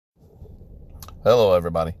Hello,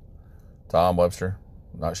 everybody. Tom Webster,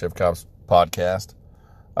 Night Shift Cops podcast.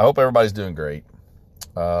 I hope everybody's doing great.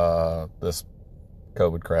 This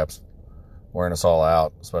COVID crap's wearing us all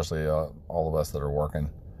out, especially all of us that are working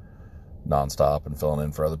nonstop and filling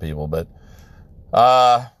in for other people. But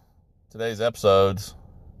today's episode's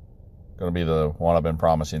going to be the one I've been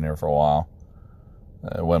promising here for a while.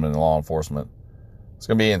 Women in law enforcement. It's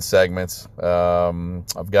going to be in segments.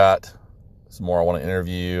 I've got some more I want to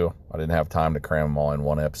interview. I didn't have time to cram them all in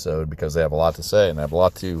one episode because they have a lot to say and they have a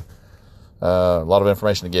lot of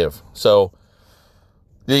information to give. So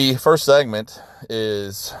the first segment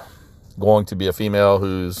is going to be a female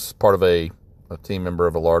who's part of a team member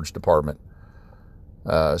of a large department.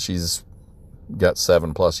 She's got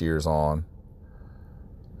 7+ years on.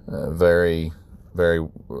 Very, very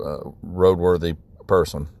roadworthy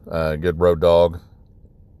person. Good road dog.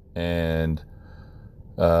 And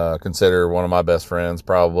consider one of my best friends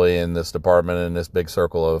probably in this department, in this big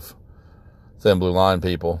circle of thin blue line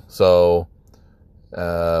people. So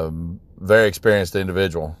very experienced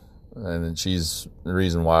individual, and she's the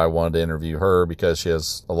reason why I wanted to interview her, because she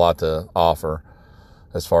has a lot to offer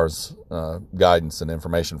as far as guidance and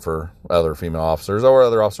information for other female officers or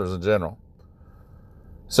other officers in general.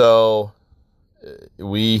 So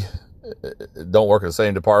we don't work in the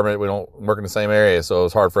same department, we don't work in the same area, so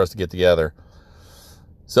it's hard for us to get together.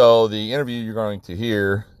 So the interview you're going to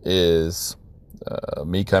hear is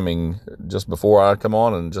me coming just before I come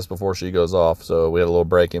on and just before she goes off. So we had a little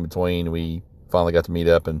break in between. We finally got to meet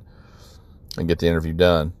up and get the interview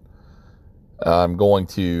done. I'm going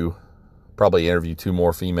to probably interview 2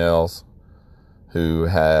 more females who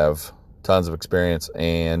have tons of experience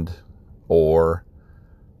and or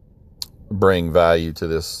bring value to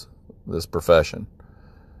this profession.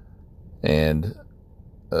 And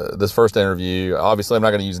this first interview, obviously I'm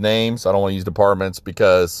not going to use names. I don't want to use departments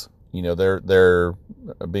because, you know, they're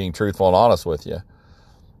being truthful and honest with you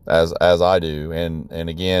as I do. And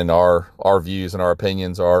again, our views and our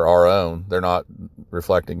opinions are our own. They're not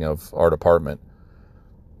reflecting of our department.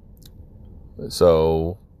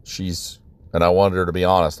 So and I wanted her to be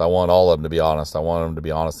honest. I want all of them to be honest. I want them to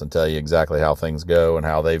be honest and tell you exactly how things go and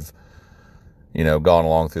how they've, you know, gone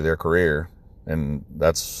along through their career. And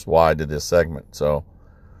that's why I did this segment. So,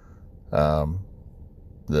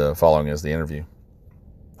 the following is the interview.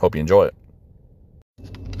 Hope you enjoy it.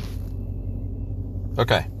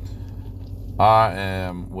 Okay. I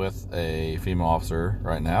am with a female officer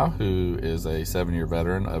right now who is a 7-year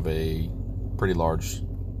veteran of a pretty large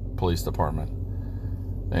police department.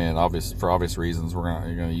 And for obvious reasons, you're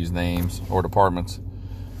going to use names or departments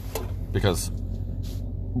because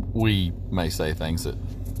we may say things that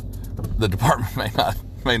the department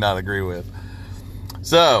may not agree with.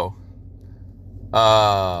 So,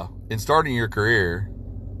 in starting your career,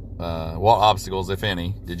 what obstacles, if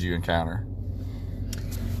any, did you encounter?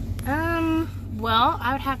 Well,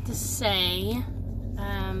 I would have to say,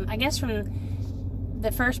 I guess from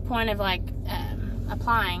the first point of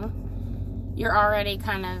applying, you're already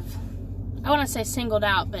kind of, I wouldn't say singled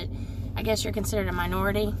out, but I guess you're considered a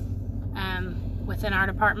minority within our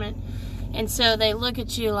department. And so they look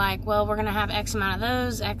at you like, well, we're going to have X amount of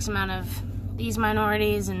those, X amount of these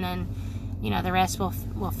minorities, and then, you know, the rest will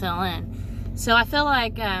fill in. So I feel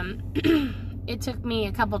like it took me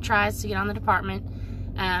a couple tries to get on the department.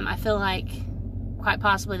 I feel like quite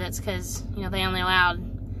possibly that's because, you know, they only allowed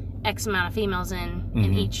X amount of females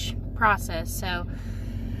in each process. So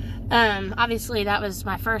obviously that was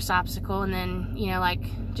my first obstacle. And then, you know,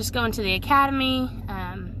 like just going to the academy,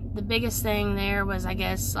 the biggest thing there was, I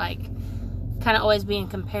guess, like kind of always being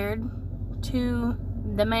compared to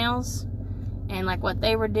the males and like what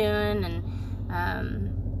they were doing, and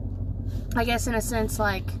I guess in a sense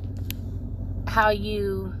like how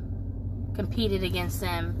you competed against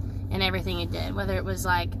them in everything you did, whether it was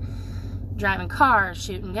like driving cars,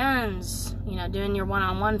 shooting guns, you know, doing your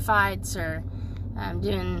one-on-one fights, or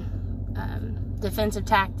doing defensive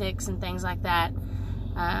tactics and things like that.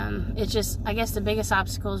 It's just, I guess the biggest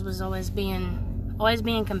obstacles was always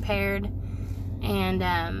being compared. And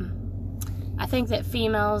I think that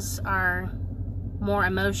females are more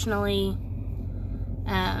emotionally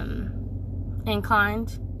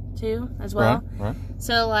inclined to as well. Right.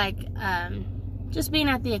 So like just being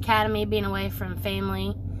at the academy, being away from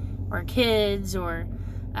family or kids or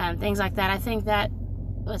things like that, I think that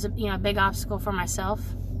was a big obstacle for myself,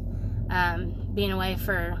 being away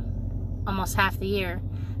for almost half the year.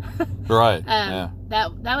 Right. Yeah.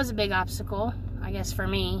 That was a big obstacle, I guess, for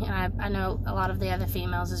me, and I know a lot of the other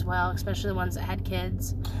females as well, especially the ones that had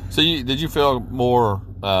kids. So did you feel more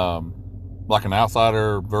like an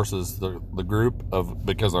outsider versus the group of,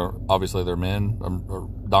 because obviously they're men, are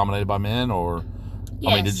dominated by men, or?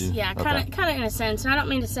 Yes, I mean, did you? Yeah, kind of in a sense. And I don't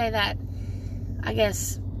mean to say that, I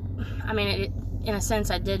guess, I mean, in a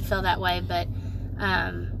sense I did feel that way, but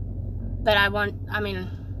I want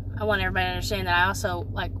everybody to understand that I also,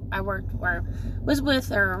 like, I worked or was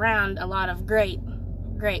with or around a lot of great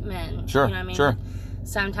men. Sure, you know what I mean? sure.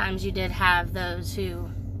 Sometimes you did have those who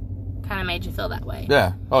kind of made you feel that way.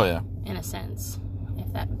 Yeah. Oh, yeah. In a sense,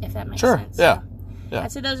 if that makes sure. sense. Yeah. So, yeah.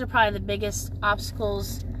 I'd say those are probably the biggest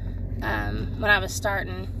obstacles when I was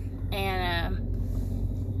starting, and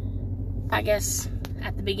I guess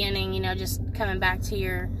at the beginning, just coming back to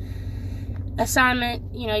your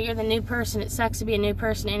assignment, you're the new person. It sucks to be a new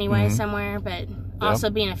person anyway, somewhere, but also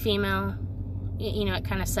being a female, it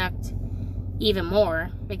kind of sucked even more,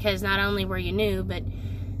 because not only were you new, but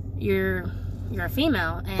you're a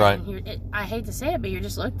female, and right. I hate to say it, but you're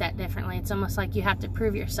just looked at differently. It's almost like you have to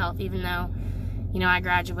prove yourself, even though, I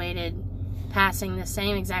graduated passing the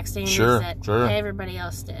same exact standards that everybody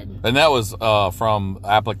else did. And that was from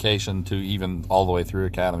application to even all the way through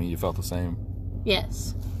academy, you felt the same?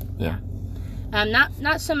 Yes. Yeah.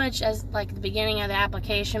 Not so much as like the beginning of the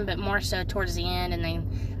application, but more so towards the end, and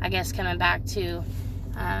then I guess coming back to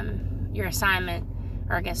your assignment,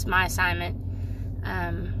 or I guess my assignment.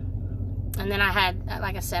 And then I had,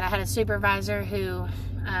 like I said, I had a supervisor who,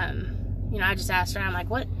 I just asked her, I'm like,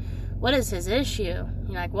 what is his issue?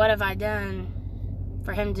 Like, what have I done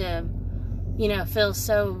for him to, feel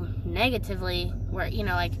so negatively, where,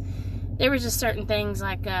 like, there were just certain things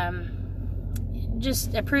like,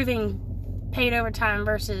 just approving paid overtime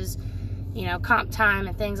versus, comp time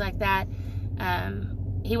and things like that.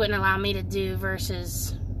 He wouldn't allow me to do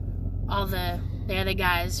versus all the other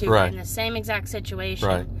guys who were in the same exact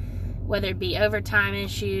situation, whether it be overtime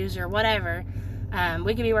issues or whatever.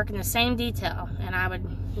 We could be working the same detail, and I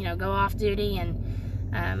would, go off duty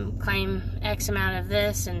and claim X amount of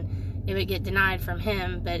this, and it would get denied from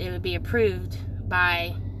him, but it would be approved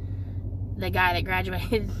by the guy that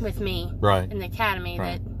graduated with me in the academy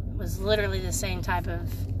that was literally the same type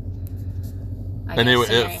of,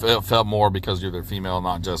 it felt more because you're the female,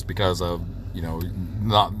 not just because of,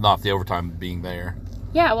 not the overtime being there.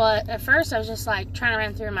 Yeah, well, at first I was just like trying to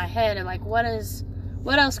run through my head and like, what else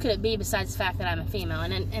could it be besides the fact that I'm a female?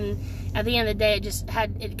 And at the end of the day,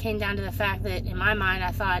 it came down to the fact that in my mind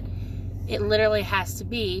I thought it literally has to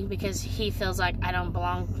be because he feels like I don't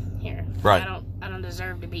belong here. Right. I don't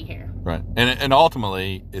deserve to be here. Right. And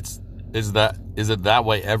ultimately, is it that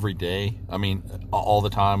way every day? I mean, all the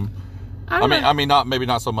time. I mean,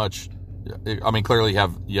 not so much. I mean, clearly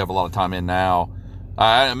you have a lot of time in now.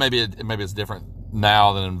 Maybe it's different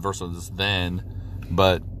now than versus then,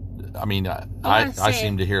 but I mean, I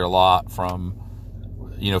seem to hear a lot from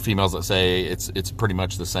females that say it's pretty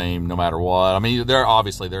much the same no matter what. I mean, there are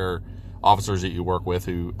officers that you work with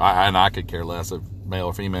who I could care less if male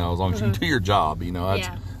or female, as long as you do your job.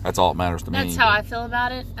 That's all that matters to me. That's how I feel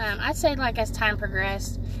about it. I'd say, like, as time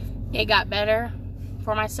progressed, it got better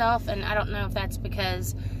for myself, and I don't know if that's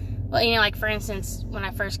because, well, like, for instance, when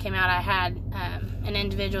I first came out, I had an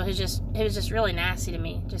individual who was just really nasty to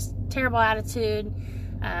me, just terrible attitude,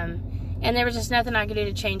 and there was just nothing I could do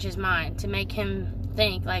to change his mind, to make him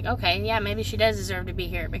think, like, okay, yeah, maybe she does deserve to be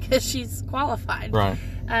here because she's qualified. Right.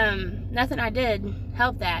 Nothing I did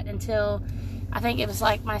helped that until I think it was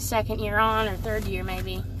like my second year on, or third year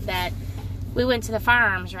maybe, that we went to the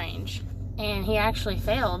firearms range, and he actually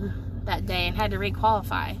failed that day and had to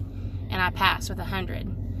requalify, and I passed with 100.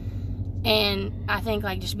 And I think,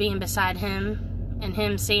 like, just being beside him and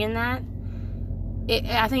him seeing that,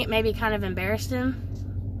 I think it maybe kind of embarrassed him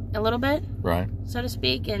a little bit, right, so to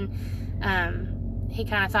speak, and he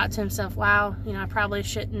kind of thought to himself, wow, I probably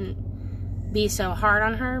shouldn't be so hard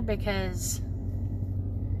on her because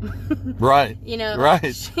right.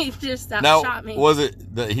 She just outshot me. Was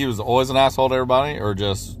it that he was always an asshole to everybody, or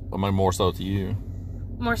just, I mean, more so to you?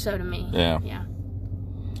 More so to me. Yeah.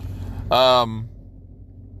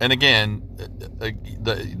 And again,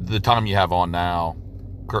 the time you have on now,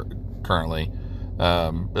 currently,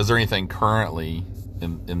 is there anything currently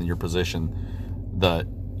in your position that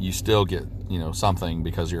you still get, something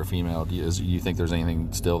because you're a female? Do you think there's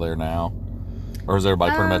anything still there now? Or is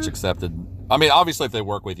everybody pretty much accepted? I mean, obviously, if they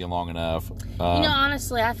work with you long enough.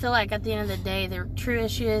 Honestly, I feel like at the end of the day, the true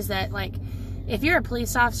issue is that, like, if you're a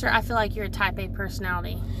police officer, I feel like you're a type A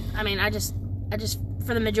personality. I mean, I just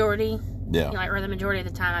for the majority, or the majority of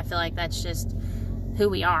the time, I feel like that's just who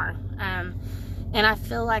we are. And I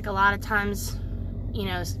feel like a lot of times,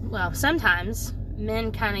 sometimes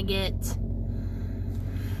men kind of get,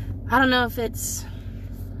 I don't know if it's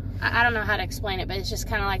I don't know how to explain it, but it's just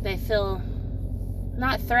kind of like they feel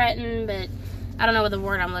not threatened, but I don't know what the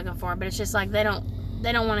word I'm looking for, but it's just like they don't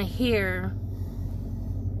want to hear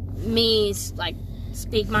me like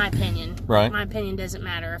speak my opinion. Right. My opinion doesn't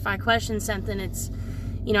matter. If I question something, it's,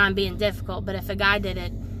 you know, I'm being difficult, but if a guy did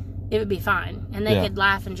it, it would be fine, and they could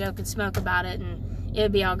laugh and joke and smoke about it, and it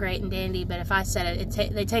would be all great and dandy. But if I said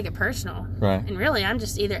it, they take it personal. Right. And really, I'm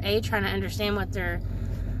just either trying to understand what they're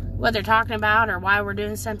talking about, or why we're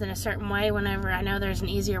doing something a certain way whenever I know there's an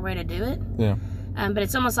easier way to do it. Yeah. But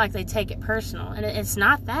it's almost like they take it personal, and it's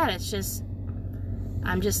not that. It's just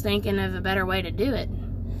I'm just thinking of a better way to do it.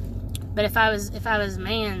 But if I was a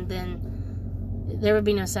man, then there would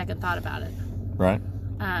be no second thought about it. Right.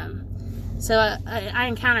 So I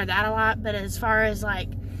encounter that a lot. But as far as like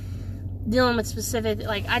dealing with specific,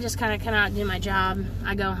 like I just kind of come out and do my job.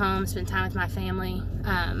 I go home, spend time with my family.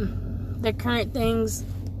 The current things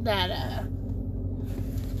that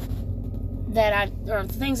the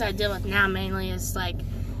things I deal with now mainly is like,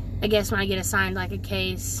 I guess when I get assigned like a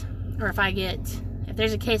case, or if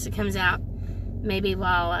there's a case that comes out, maybe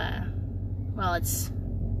while it's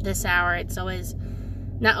this hour, it's always,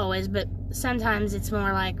 not always, but sometimes it's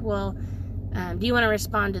more like, well, do you want to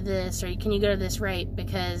respond to this, or can you go to this rape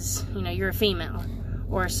because, you know, you're a female,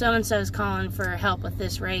 or so-and-so's calling for help with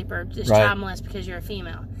this rape or this child molest because you're a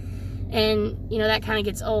female. And, you know, that kind of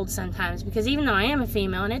gets old sometimes, because even though I am a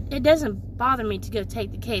female, and it doesn't bother me to go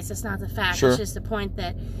take the case, that's not the fact. Sure. It's just the point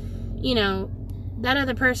that, you know, that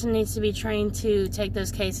other person needs to be trained to take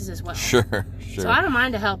those cases as well. Sure. So I don't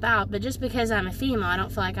mind to help out, but just because I'm a female, I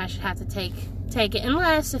don't feel like I should have to take it,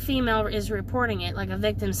 unless a female is reporting it, like a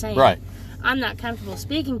victim saying, Right. I'm not comfortable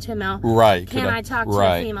speaking to a male. Right. Can I talk to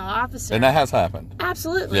a female officer? And that has happened.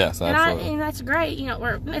 Absolutely. Yes, absolutely. And that's great. You know,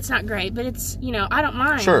 or it's not great, but it's, you know, I don't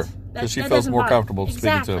mind. Sure. Because she feels more comfortable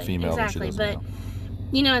speaking to a female than she does a male.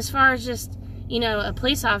 But, you know, as far as just, you know, a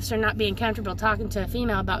police officer not being comfortable talking to a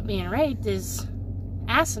female about being raped is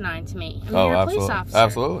asinine to me. I mean, you're a police officer.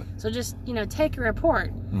 Absolutely. So just, you know, take a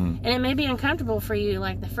report. And it may be uncomfortable for you,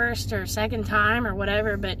 like the first or second time or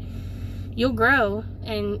whatever, but you'll grow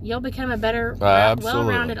and you'll become a better,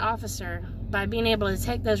 well-rounded officer by being able to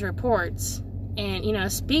take those reports and, you know,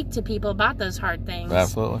 speak to people about those hard things.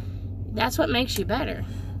 Absolutely. That's what makes you better.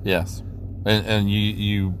 Yes. And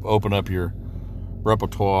you open up your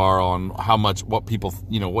repertoire on what people,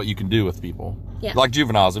 you know, what you can do with people. Yeah. Like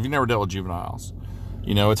juveniles. If you've never dealt with juveniles,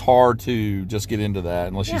 you know, it's hard to just get into that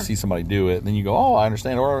unless you see somebody do it. Then you go, oh, I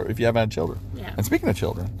understand. Or if you haven't had children. Yeah. And speaking of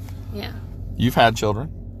children, you've had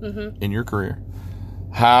children in your career.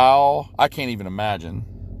 I can't even imagine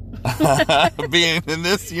being in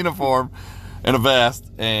this uniform and a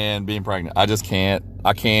vest and being pregnant. I just can't.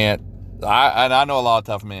 I know a lot of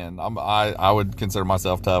tough men. I would consider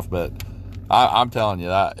myself tough, but I'm telling you,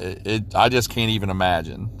 I just can't even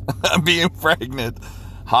imagine being pregnant,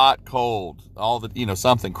 hot, cold,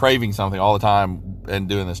 something, craving something all the time, and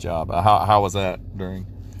doing this job. How was that during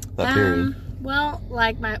that period? Well,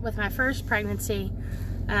 like with my first pregnancy,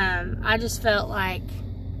 I just felt like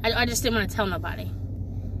I just didn't want to tell nobody. You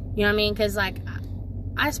know what I mean? Because like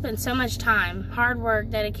I spent so much time, hard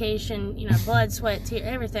work, dedication, you know, blood, sweat, tears,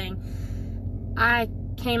 everything. I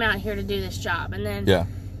came out here to do this job, and then,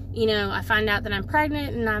 you know, I find out that I'm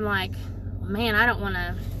pregnant, and I'm like, man, I don't want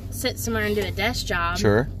to sit somewhere and do a desk job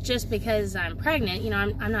just because I'm pregnant. You know,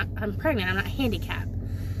 I'm pregnant. I'm not handicapped.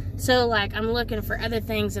 So, like, I'm looking for other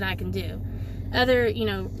things that I can do. Other, you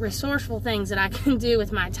know, resourceful things that I can do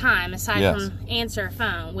with my time, aside from answer a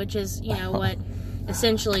phone, which is, you know, what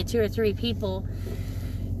essentially 2 or 3 people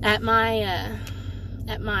at my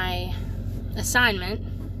assignment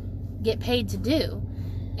get paid to do.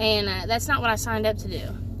 And that's not what I signed up to do.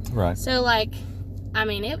 Right. So, like, I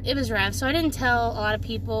mean, it was rough. So I didn't tell a lot of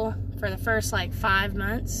people for the first, like, 5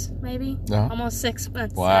 months, maybe. Almost 6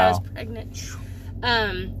 months that I was pregnant.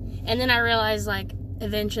 And then I realized, like,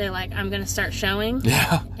 eventually, like, I'm going to start showing.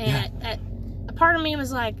 And a part of me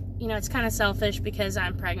was like, you know, it's kind of selfish because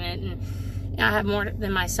I'm pregnant and I have more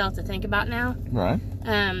than myself to think about now. Right.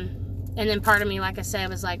 And then part of me, like I said,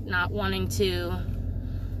 was like not wanting to,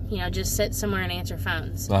 you know, just sit somewhere and answer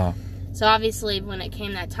phones. So obviously when it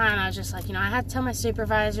came that time, I was just like, you know, I had to tell my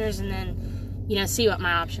supervisors and then, you know, see what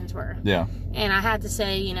my options were. Yeah. And I had to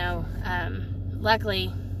say, you know,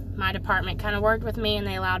 luckily my department kind of worked with me and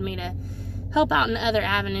they allowed me to help out in other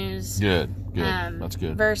avenues. Good. That's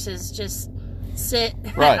good. Versus just sit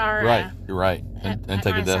at our... and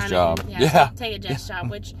take a desk job. Take a desk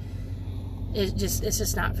job, which it's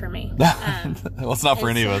just not for me. Well, it's not for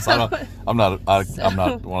any of us. I'm not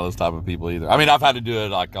one of those type of people either. I mean, I've had to do it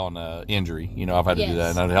like on injury. I've had to do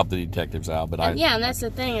that, and I'd help the detectives out. But and that's the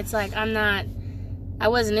thing. It's like I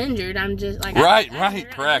wasn't injured. I'm just like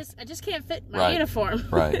correct. I just can't fit my uniform.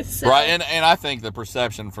 Right, so, right. And I think the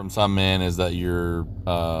perception from some men is that you're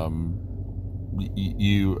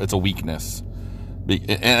it's a weakness.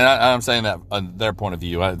 And I'm saying that on their point of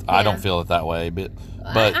view. I don't feel it that way, but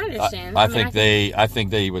I understand. I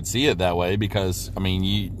think they would see it that way because I mean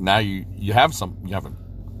you have a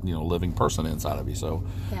living person inside of you. So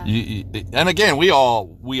and again we all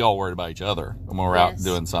worried about each other when we're out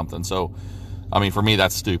doing something. So I mean for me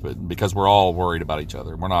that's stupid because we're all worried about each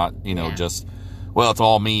other. We're not just it's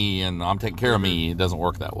all me and I'm taking care of me. It doesn't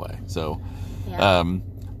work that way. So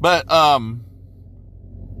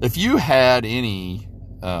if you had any,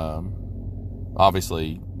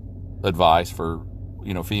 obviously, advice for,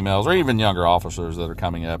 females or even younger officers that are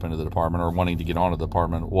coming up into the department or wanting to get onto the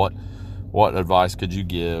department, what advice could you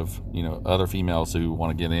give, other females who want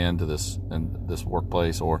to get into this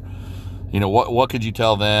workplace, or, what could you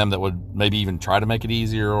tell them that would maybe even try to make it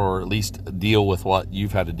easier, or at least deal with what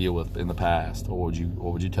you've had to deal with in the past? What would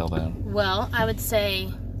you tell them? Well, I would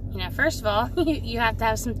say, first of all, you have to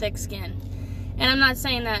have some thick skin. And I'm not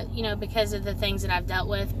saying that, because of the things that I've dealt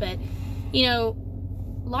with, but,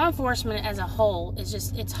 law enforcement as a whole is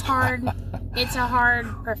just, it's hard. It's a hard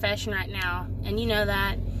profession right now. And you know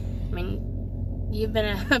that. I mean, you've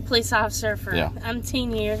been a police officer for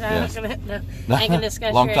umpteen years. I'm not going to make a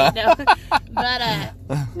discussion. Long time. No. But,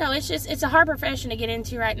 no, it's a hard profession to get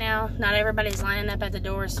into right now. Not everybody's lining up at the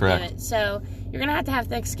doors to do it. So you're going to have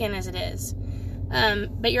thick skin as it is.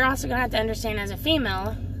 But you're also going to have to understand as a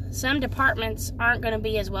female, some departments aren't going to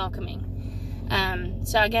be as welcoming.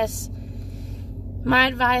 So I guess my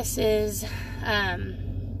advice is, I'd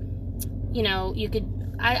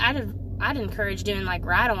encourage doing like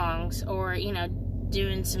ride-alongs or,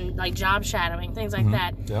 doing some like job shadowing, things like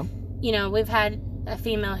that. Yeah. We've had a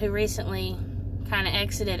female who recently kind of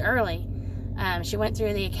exited early. She went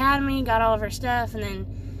through the academy, got all of her stuff, and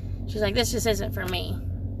then she's like, this just isn't for me.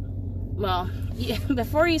 Well,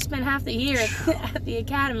 before you spend half the year at the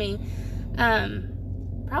academy,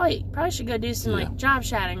 probably should go do some like job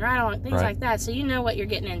shadowing, ride-along, things like that, so you know what you're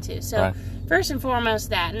getting into. So first and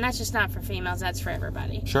foremost that, and that's just not for females, that's for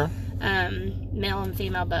everybody. Sure. Male and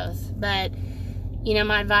female both. But,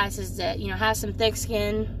 my advice is that, have some thick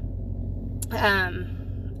skin.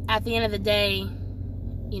 At the end of the day,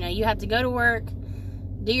 you have to go to work,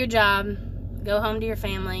 do your job, go home to your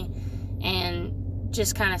family, and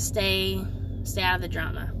just kind of stay out of the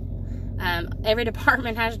drama. Every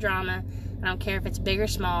department has drama. I don't care if it's big or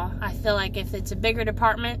small. I feel like if it's a bigger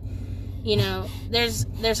department, there's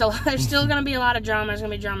still going to be a lot of drama. There's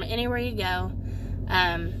going to be drama anywhere you go.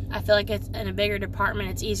 I feel like it's in a bigger department,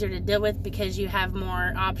 it's easier to deal with because you have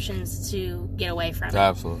more options to get away from it.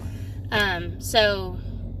 Absolutely. So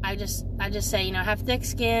I just say, have thick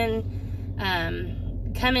skin,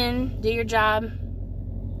 come in, do your job.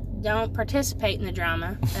 Don't participate in the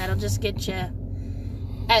drama. That'll just get you.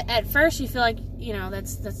 At first, you feel like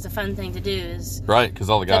that's the fun thing to do is because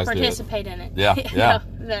all the guys participate in it. Yeah.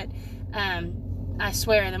 But I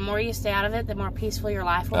swear, the more you stay out of it, the more peaceful your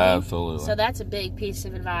life will be. Absolutely. So that's a big piece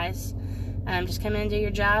of advice. Just come in, do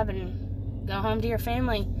your job, and go home to your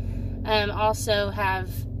family. Also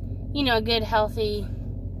have good healthy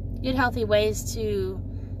ways to,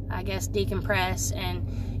 I guess, decompress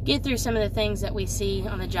and get through some of the things that we see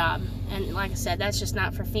on the job. And like I said, that's just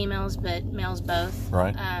not for females, but males both.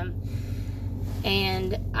 Right.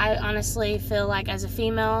 And I honestly feel like as a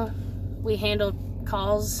female, we handle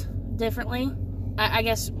calls differently. I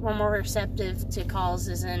guess we're more receptive to calls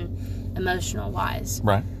as in emotional wise.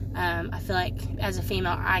 Right. I feel like as a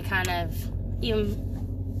female, I kind of, even,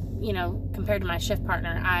 compared to my shift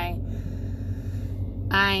partner, I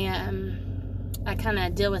kind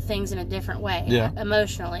of deal with things in a different way,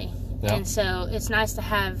 emotionally. Yeah. And so it's nice to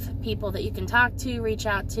have people that you can talk to, reach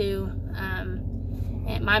out to.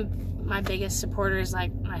 And my biggest supporter is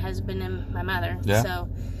like my husband and my mother. Yeah. So,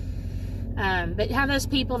 but have those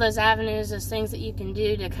people, those avenues, those things that you can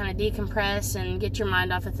do to kind of decompress and get your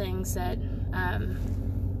mind off of things that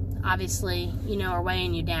obviously, are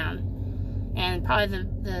weighing you down. And probably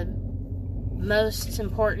the most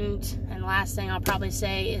important and last thing I'll probably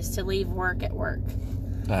say is to leave work at work.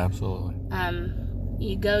 Absolutely.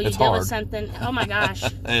 You deal with something. Oh my gosh.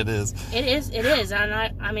 It is. And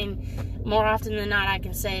I mean, more often than not, I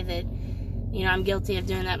can say that, I'm guilty of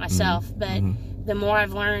doing that myself. Mm-hmm. But the more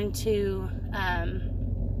I've learned to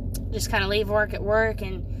just kind of leave work at work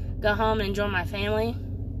and go home and enjoy my family,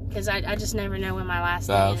 because I just never know when my last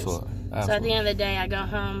day Absolutely. is. Absolutely. So at the end of the day, I go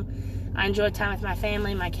home, I enjoy time with my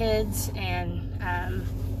family, my kids, and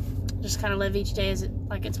just kind of live each day as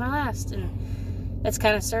like it's my last. And it's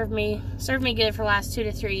kind of served me good for the last 2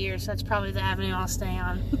 to 3 years. So that's probably the avenue I'll stay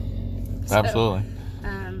on. So, absolutely.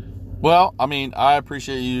 Well, I mean, I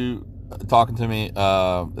appreciate you talking to me.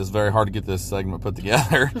 It's very hard to get this segment put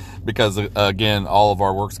together because, again, all of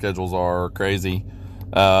our work schedules are crazy.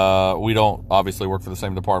 We don't obviously work for the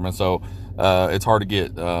same department, so it's hard to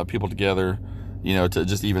get people together, to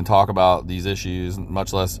just even talk about these issues,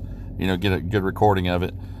 much less, get a good recording of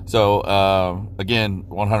it. So, again,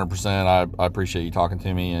 100%, I appreciate you talking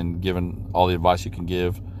to me and giving all the advice you can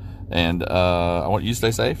give. And I want you to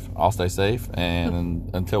stay safe. I'll stay safe. And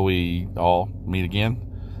until we all meet again,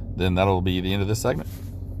 then that'll be the end of this segment.